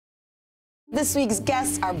This week's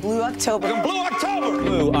guests are Blue October. Blue October!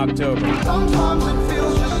 Blue October. Sometimes it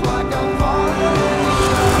feels just like I'm falling.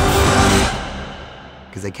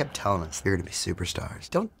 Because they kept telling us you're gonna be superstars.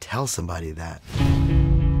 Don't tell somebody that.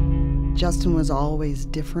 Justin was always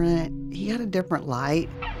different. He had a different light.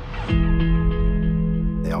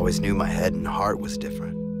 They always knew my head and heart was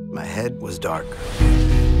different. My head was darker.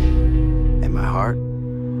 And my heart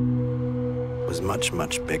was much,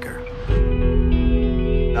 much bigger.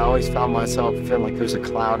 I always found myself feeling like there's a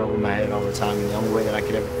cloud over my head all the time, and the only way that I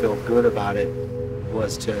could ever feel good about it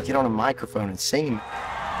was to get on a microphone and sing.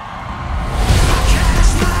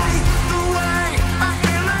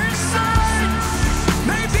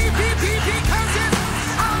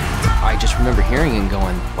 I just remember hearing and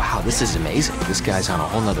going, wow, this is amazing. This guy's on a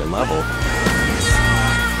whole nother level.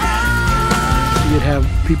 You'd have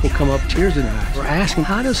people come up, tears in their eyes, or asking,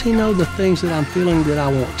 how does he know the things that I'm feeling that I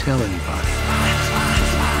won't tell anybody?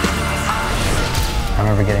 I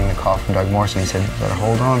remember getting a call from Doug Morrison. He said, you better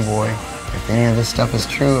hold on, boy. If any of this stuff is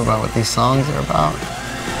true about what these songs are about,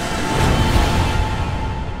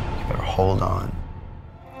 you better hold on.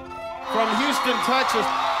 From Houston, Texas,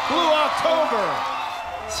 Blue October.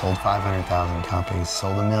 Sold 500,000 copies,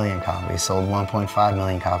 sold 1 million copies, sold 1.5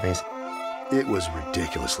 million copies. It was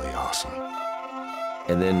ridiculously awesome.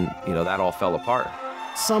 And then, that all fell apart.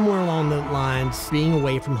 Somewhere along the lines, being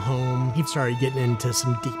away from home, he started getting into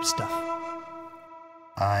some deep stuff.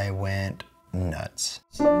 I went nuts.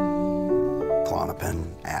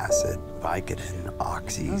 Klonopin, acid, Vicodin,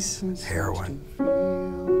 oxys, heroin.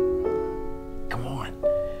 Come on,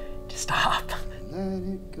 just stop.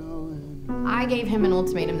 I gave him an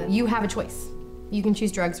ultimatum that you have a choice. You can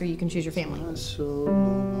choose drugs or you can choose your family.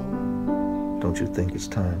 Don't you think it's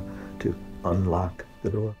time to unlock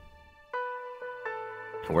the door?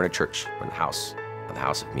 We're in a church. We're in the house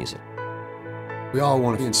of music. We all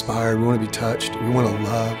want to be inspired, we want to be touched, we want to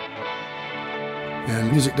love.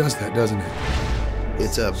 And music does that, doesn't it?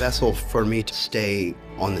 It's a vessel for me to stay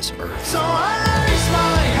on this earth. So I raise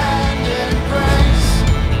my hand in praise.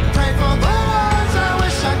 Pray for the ones I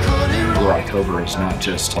wish I could erase. Blue October is not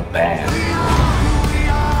just a band.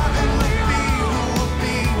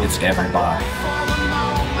 It's everybody.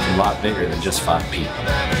 It's a lot bigger than just 5 people. We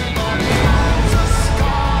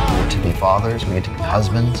get to be fathers, we get to be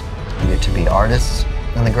husbands, we get to be artists.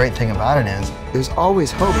 And the great thing about it is, there's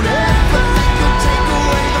always hope. If I could take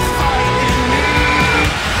away the